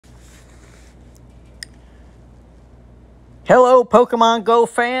Hello, Pokemon Go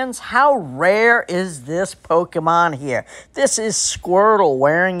fans. How rare is this Pokemon here? This is Squirtle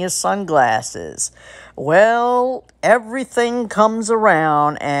wearing his sunglasses. Well, everything comes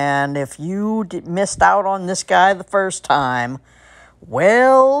around, and if you missed out on this guy the first time,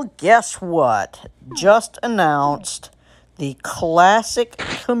 well, guess what? Just announced the Classic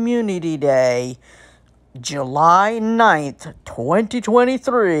Community Day, July 9th,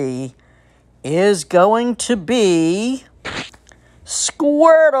 2023, is going to be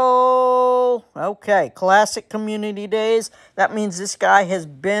Squirtle! Okay, Classic Community Days. That means this guy has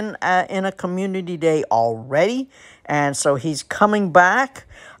been in a Community Day already, and so he's coming back.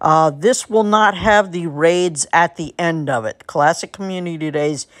 This will not have the raids at the end of it. Classic Community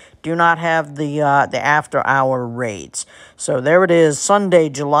Days do not have the after-hour raids. So there it is, Sunday,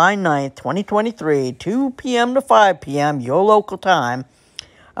 July 9th, 2023, 2 p.m. to 5 p.m., your local time.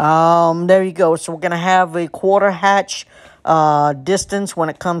 There you go. So we're going to have a quarter hatch distance when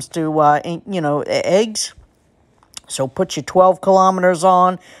it comes to, eggs. So put your 12 kilometers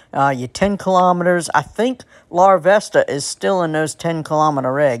on, your 10 kilometers. I think Larvesta is still in those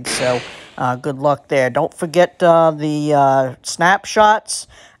 10-kilometer eggs, so good luck there. Don't forget the snapshots.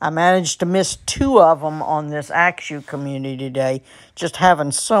 I managed to miss 2 of them on this Axu Community Day. Just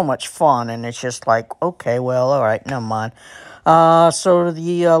having so much fun, and it's just like, okay, well, all right, never mind. So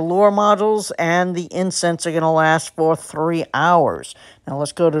the lure modules and the incense are going to last for 3 hours. Now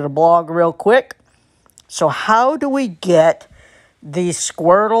let's go to the blog real quick. So how do we get the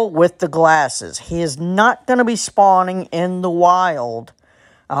Squirtle with the glasses? He is not going to be spawning in the wild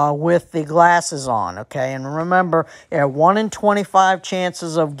with the glasses on, okay? And remember, 1 in 25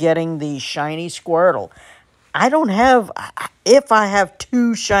 chances of getting the Shiny Squirtle. If I have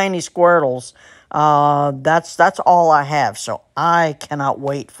 2 Shiny Squirtles, that's all I have, so I cannot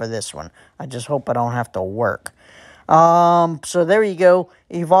wait for this one. I just hope I don't have to work. So there you go.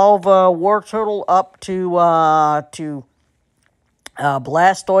 Evolve Wartortle up to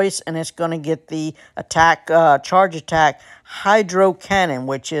Blastoise, and it's going to get the attack, charge attack, Hydro Cannon,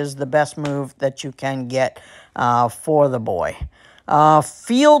 which is the best move that you can get for the boy.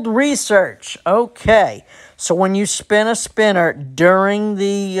 Field research. Okay, so when you spin a spinner during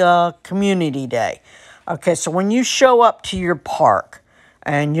the community day, okay, so when you show up to your park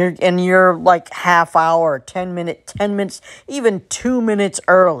and you're like half hour, 10 minutes, even 2 minutes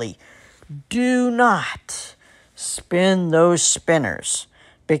early, do not spin those spinners,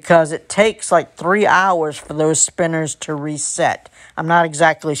 because it takes like 3 hours for those spinners to reset. I'm not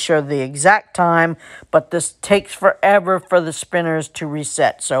exactly sure the exact time, but this takes forever for the spinners to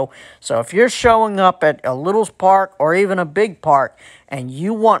reset. So if you're showing up at a little park or even a big park and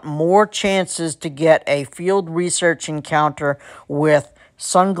you want more chances to get a field research encounter with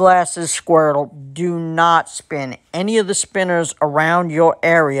Sunglasses Squirtle, do not spin any of the spinners around your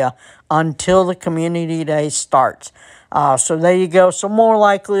area until the community day starts. So there you go. So more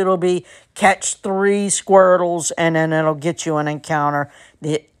likely it'll be catch 3 Squirtles, and then it'll get you an encounter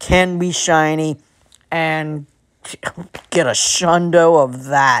that can be shiny, and get a shundo of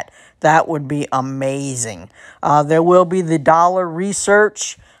that. That would be amazing. There will be the dollar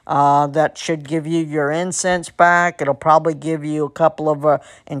research. That should give you your incense back. It'll probably give you a couple of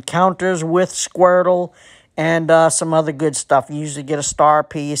encounters with Squirtle and some other good stuff. You usually get a star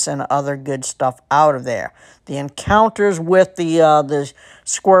piece and other good stuff out of there. The encounters with the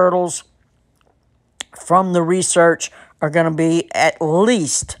Squirtles from the research are going to be at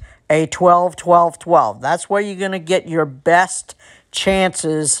least a 12-12-12. That's where you're going to get your best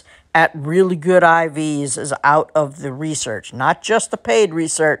chances at really good IVs is out of the research. Not just the paid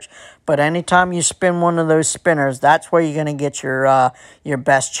research, but anytime you spin one of those spinners, that's where you're going to get your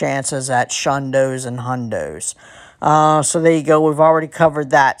best chances at shundos and hundos. So there you go. We've already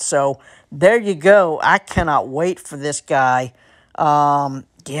covered that. So there you go. I cannot wait for this guy.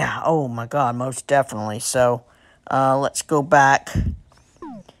 Yeah, oh my God, most definitely. So let's go back.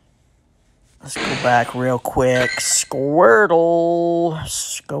 Let's go back real quick. Squirtle,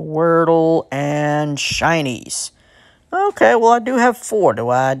 and Shinies. Okay, well, I do have 4.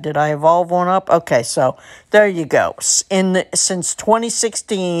 Did I evolve one up? Okay, so there you go. Since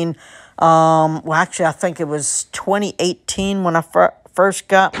 2016, well, actually, I think it was 2018 when I first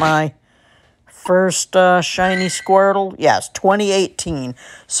got my first Shiny Squirtle. Yes, 2018.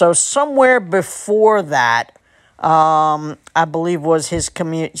 So somewhere before that, I believe was his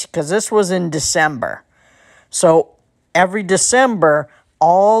community, because this was in December. So every December,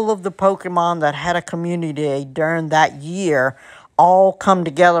 all of the Pokemon that had a community day during that year all come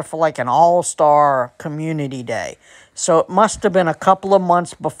together for like an all-star community day. So it must have been a couple of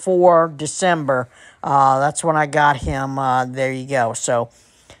months before December. That's when I got him. There you go. So,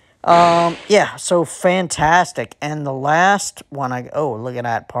 yeah, so fantastic. And the last one oh, look at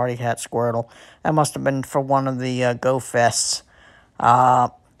that, Party Hat Squirtle. That must have been for one of the Go Fests.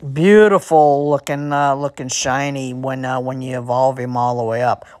 Beautiful looking shiny when you evolve him all the way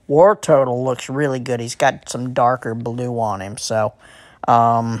up. War Turtle looks really good. He's got some darker blue on him. So,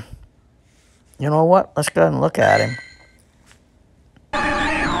 you know what? Let's go ahead and look at him.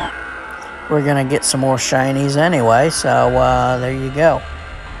 We're going to get some more shinies anyway, so there you go.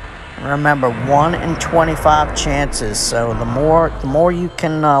 Remember, 1 in 25 chances, so the more you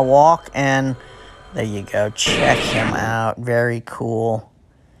can walk, and there you go. Check him out. Very cool.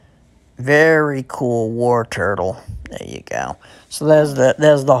 Very cool War Turtle. There you go. So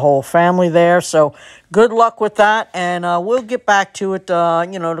there's the whole family there. So good luck with that, and we'll get back to it.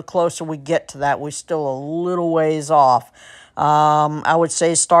 You know, the closer we get to that, we're still a little ways off. I would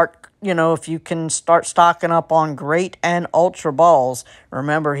say start. You know, if you can start stocking up on Great and Ultra Balls.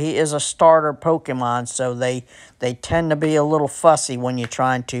 Remember, he is a starter Pokemon, so they tend to be a little fussy when you're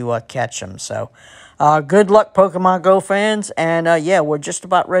trying to catch them. So, good luck, Pokemon Go fans. And, yeah, we're just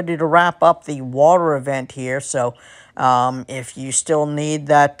about ready to wrap up the water event here. So, if you still need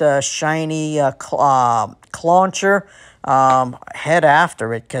that shiny Clauncher, head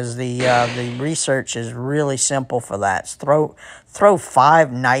after it, because the research is really simple for that. Throw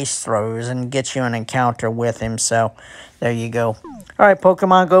 5 nice throws and get you an encounter with him. So there you go. All right,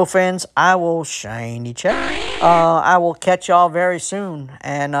 Pokemon Go fans, I will shiny check. I will catch y'all very soon.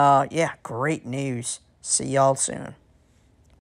 And yeah, great news. See y'all soon.